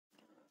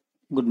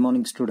Good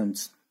morning,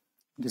 students.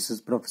 This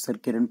is Professor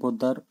Kiran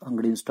Poddar,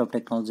 Angadi Institute of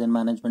Technology and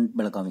Management,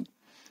 Belagavi.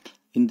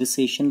 In this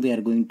session, we are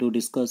going to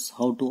discuss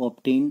how to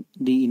obtain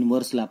the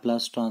inverse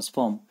Laplace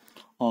transform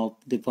of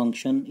the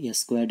function s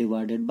square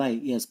divided by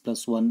s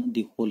plus 1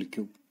 the whole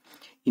cube.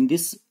 In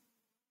this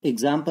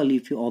example,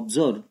 if you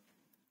observe,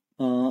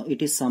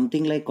 it is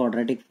something like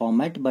quadratic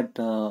format, but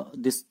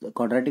this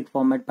quadratic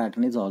format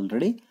pattern is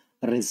already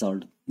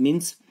resolved.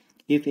 Means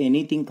if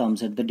anything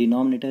comes at the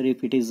denominator,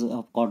 if it is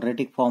a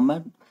quadratic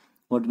format,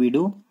 what we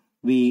do,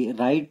 we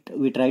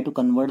try to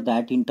convert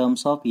that in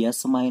terms of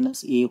s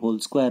minus a whole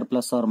square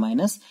plus or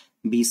minus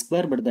b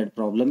square, but that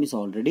problem is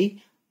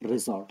already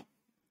resolved.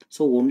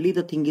 So only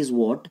the thing is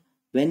what,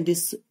 when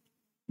this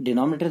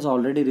denominator is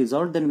already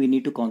resolved, then we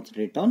need to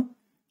concentrate on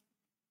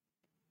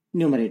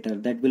numerator,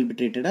 that will be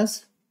treated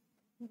as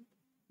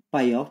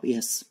pi of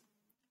s,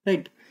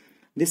 right?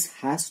 This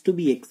has to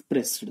be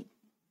expressed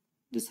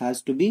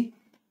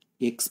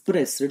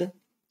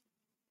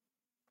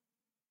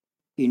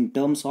in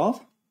terms of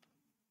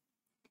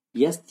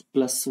s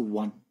plus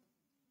 1.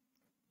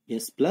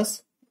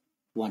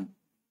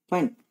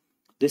 Fine.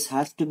 This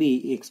has to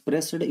be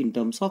expressed in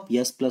terms of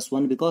s plus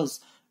 1 because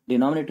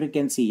denominator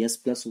can see s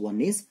plus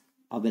 1 is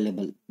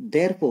available.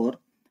 Therefore,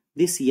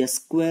 this s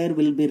square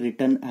will be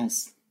written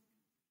as,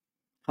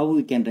 how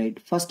we can write?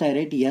 First I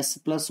write s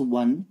plus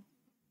 1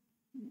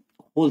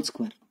 whole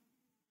square.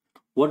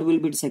 What will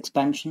be its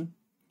expansion?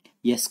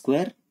 S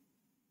square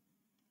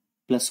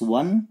plus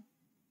 1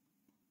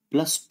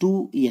 plus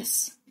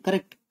 2s,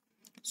 correct?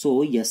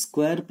 So s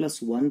square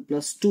plus 1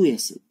 plus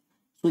 2s.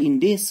 So in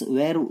this,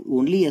 where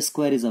only s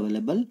square is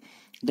available,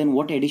 then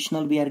what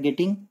additional we are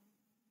getting?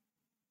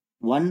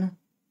 1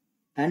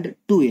 and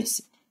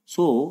 2s.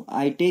 So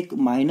I take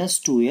minus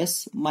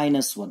 2s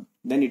minus 1.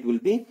 Then it will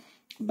be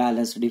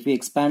balanced. If we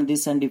expand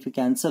this and if we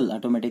cancel,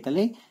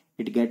 automatically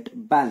it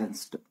get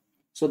balanced.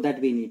 So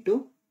that we need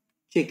to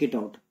check it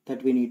out.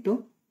 That we need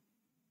to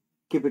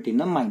keep it in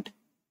the mind.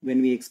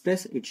 When we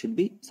express, it should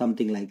be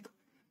something like.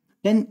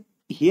 Then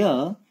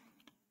here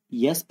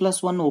s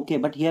plus 1, okay,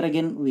 but here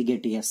again we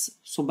get s.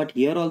 So but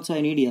here also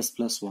I need s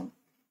plus 1.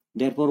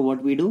 Therefore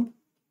what we do?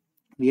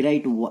 We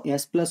write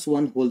s plus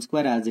 1 whole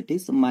square as it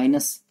is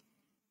minus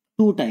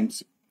 2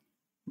 times.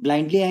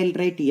 Blindly I will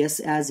write s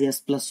as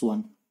s plus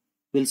 1.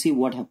 We'll see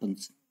what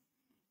happens.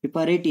 If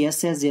I write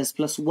s as s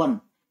plus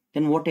 1,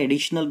 then what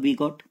additional we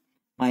got?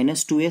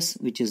 Minus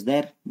 2s, which is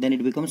there, then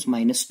it becomes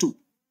minus 2.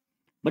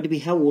 But we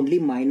have only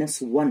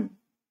minus 1.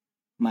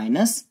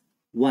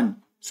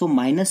 So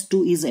minus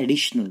 2 is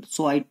additional.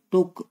 So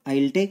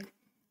I'll take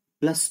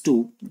plus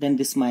 2, then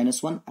this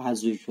minus 1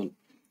 as usual.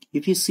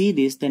 If you see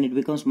this, then it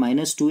becomes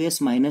minus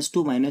 2s minus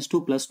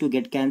 2 plus 2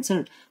 get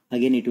cancelled.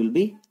 Again it will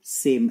be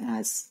same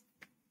as.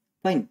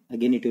 Fine.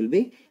 Again it will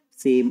be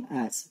same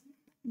as.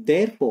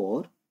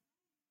 Therefore,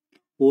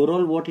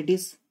 overall what it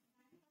is?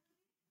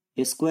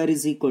 S square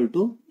is equal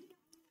to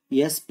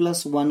s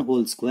plus 1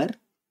 whole square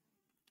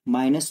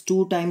minus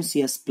 2 times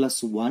s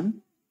plus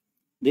 1.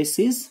 This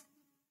is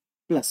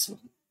plus 1.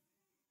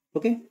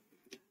 Okay.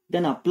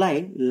 Then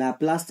apply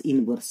Laplace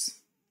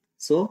inverse.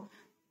 So,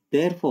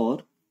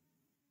 therefore,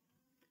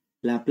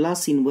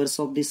 Laplace inverse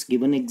of this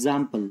given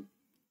example,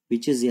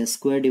 which is s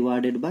square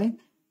divided by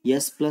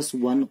s plus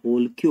 1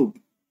 whole cube,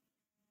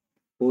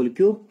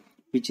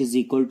 which is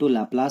equal to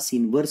Laplace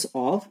inverse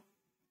of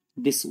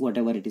this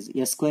whatever it is.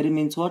 S square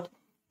means what?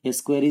 S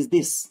square is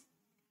this.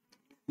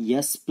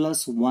 S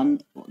plus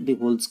 1 the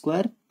whole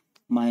square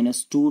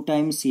minus 2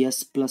 times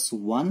s plus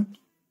 1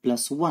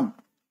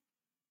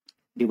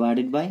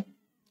 divided by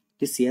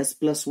this s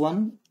plus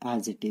 1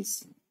 as it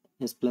is.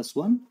 S plus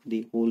 1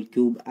 the whole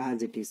cube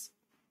as it is.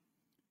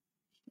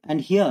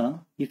 And here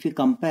if you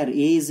compare,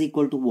 a is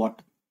equal to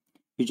what?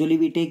 Usually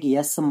we take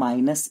s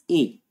minus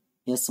a,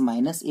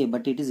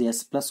 but it is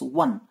s plus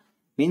 1.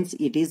 Means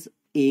it is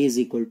a is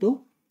equal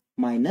to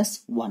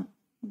minus 1.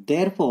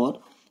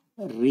 Therefore,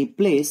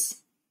 replace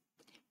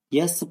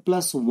s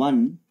plus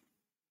 1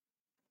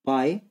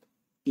 by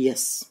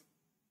s.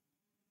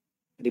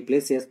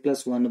 Replace s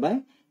plus 1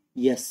 by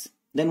s.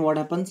 Then what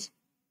happens?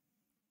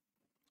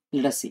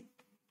 Let us see.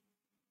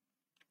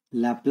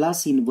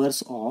 Laplace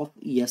inverse of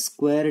s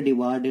square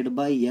divided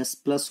by s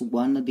plus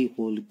 1 the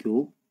whole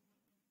cube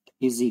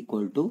is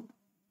equal to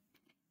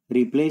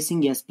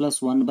replacing s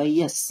plus 1 by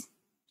s.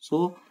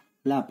 So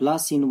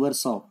Laplace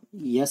inverse of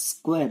s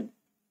square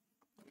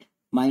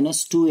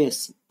minus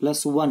 2s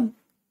plus 1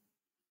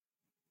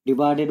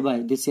 divided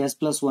by this s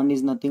plus 1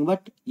 is nothing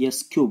but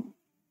s cube.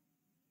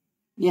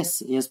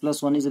 Yes, s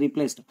plus 1 is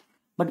replaced.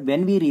 But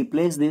when we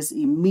replace this,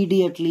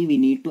 immediately we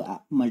need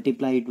to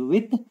multiply it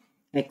with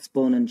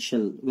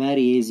exponential, where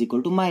a is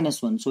equal to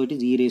minus 1. So it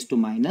is e raised to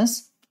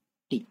minus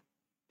t.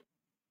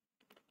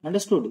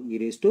 Understood? E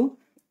raised to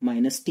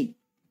minus t.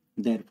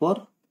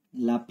 Therefore,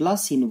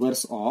 Laplace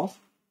inverse of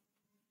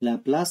s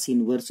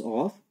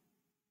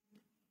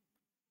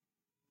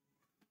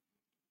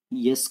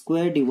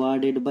square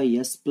divided by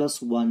s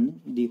plus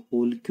 1 the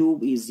whole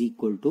cube is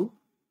equal to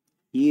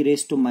e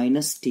raised to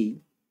minus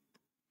t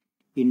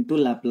into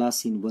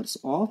Laplace inverse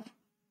of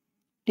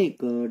take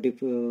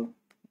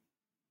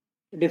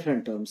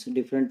different terms in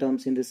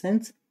the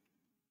sense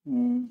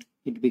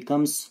it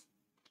becomes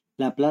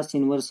Laplace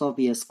inverse of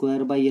s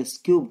square by s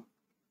cube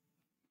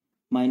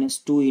minus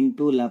 2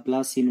 into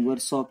Laplace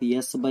inverse of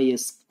s by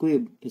s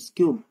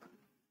cube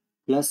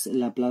plus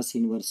Laplace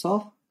inverse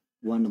of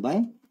 1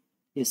 by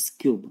s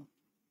cube.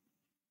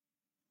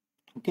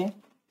 Okay,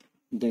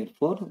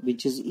 therefore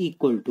which is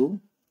equal to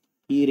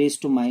e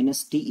raised to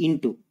minus t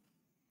into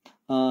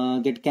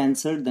get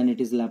cancelled, then it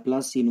is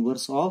Laplace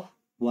inverse of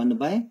 1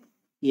 by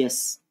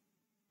s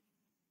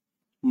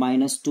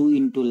minus 2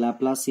 into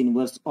Laplace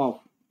inverse of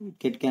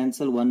get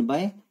cancelled 1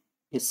 by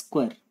s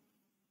square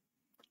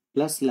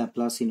plus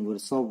Laplace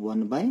inverse of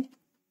 1 by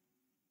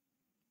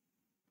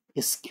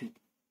s cube.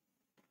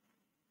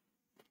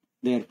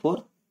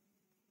 Therefore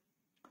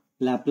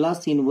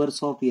Laplace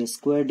inverse of s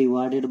square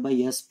divided by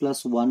s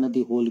plus 1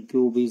 the whole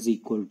cube is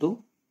equal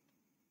to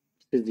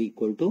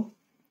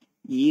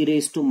e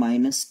raised to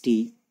minus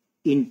t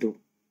into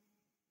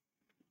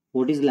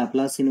what is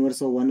Laplace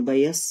inverse of 1 by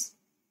s?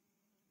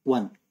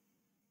 1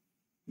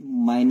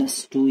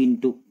 minus 2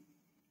 into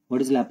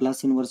what is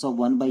Laplace inverse of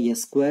 1 by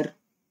s square?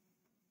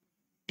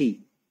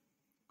 T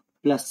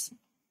plus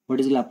what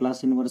is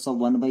Laplace inverse of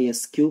 1 by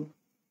s cube?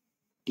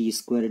 T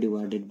square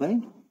divided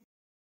by